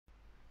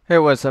Hey,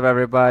 what's up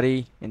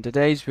everybody? In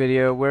today's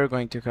video we're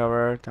going to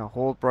cover the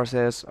whole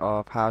process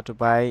of how to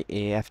buy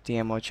a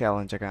FTMO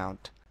challenge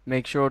account.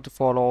 Make sure to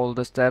follow all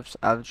the steps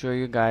I'll show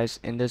you guys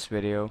in this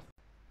video.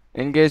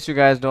 In case you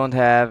guys don't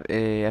have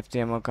a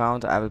FTMO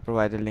account, I will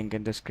provide a link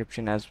in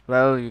description as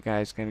well. You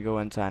guys can go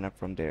and sign up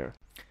from there.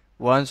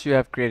 Once you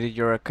have created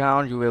your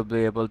account, you will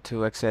be able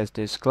to access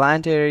this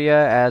client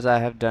area as I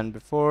have done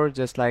before.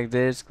 Just like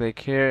this, click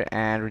here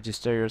and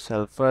register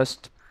yourself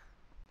first.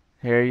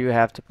 Here you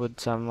have to put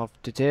some of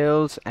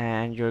details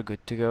and you're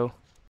good to go.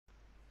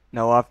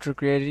 Now after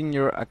creating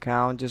your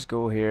account, just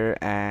go here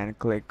and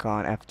click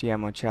on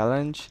FTMO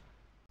challenge.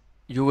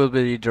 You will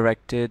be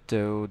redirected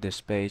to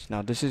this page.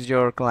 Now this is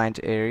your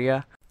client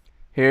area.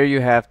 Here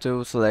you have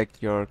to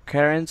select your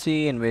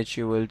currency in which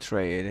you will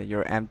trade.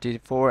 Your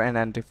MT4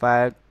 and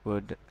MT5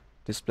 would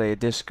display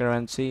this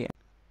currency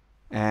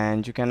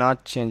and you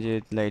cannot change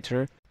it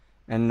later.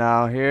 And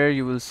now here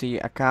you will see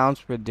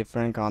accounts with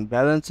different account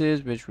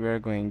balances which we are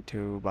going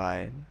to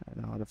buy.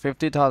 Now the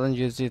 50,000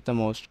 USD is the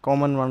most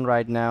common one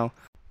right now.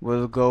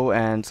 We'll go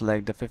and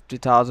select the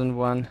 50,000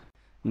 one.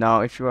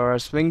 Now if you are a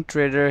swing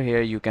trader,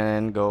 here you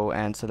can go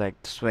and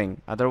select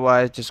swing.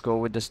 Otherwise just go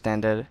with the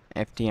standard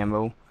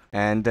FTMO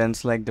and then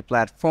select the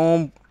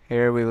platform.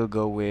 Here we will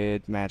go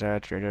with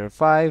MetaTrader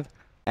 5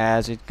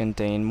 as it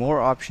contains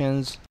more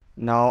options.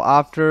 Now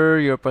after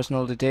your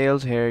personal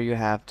details, here you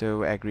have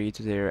to agree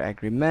to their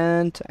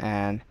agreement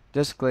and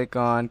just click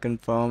on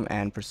confirm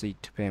and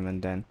proceed to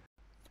payment then.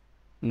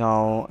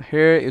 Now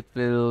here it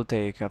will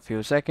take a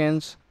few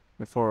seconds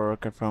before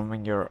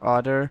confirming your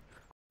order.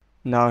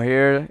 Now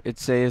here it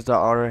says the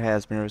order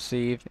has been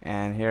received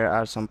and here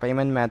are some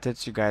payment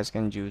methods you guys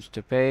can use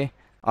to pay.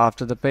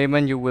 After the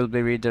payment you will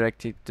be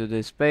redirected to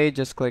this page.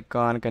 Just click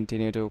on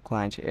continue to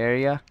client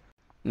area.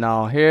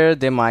 Now here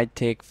they might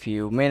take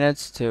few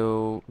minutes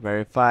to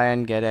verify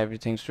and get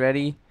everything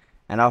ready,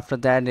 and after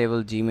that they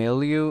will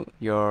Gmail you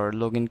your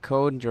login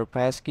code, your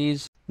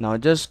passkeys. Now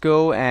just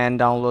go and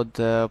download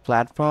the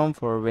platform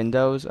for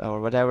Windows or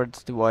whatever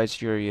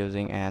device you're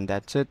using, and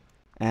that's it.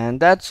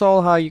 And that's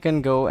all how you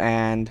can go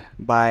and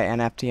buy an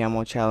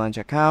FTMO challenge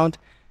account.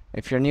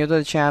 If you're new to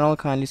the channel,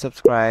 kindly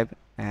subscribe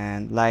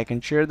and like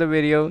and share the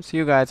video. See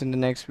you guys in the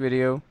next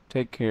video.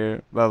 Take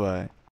care. Bye bye.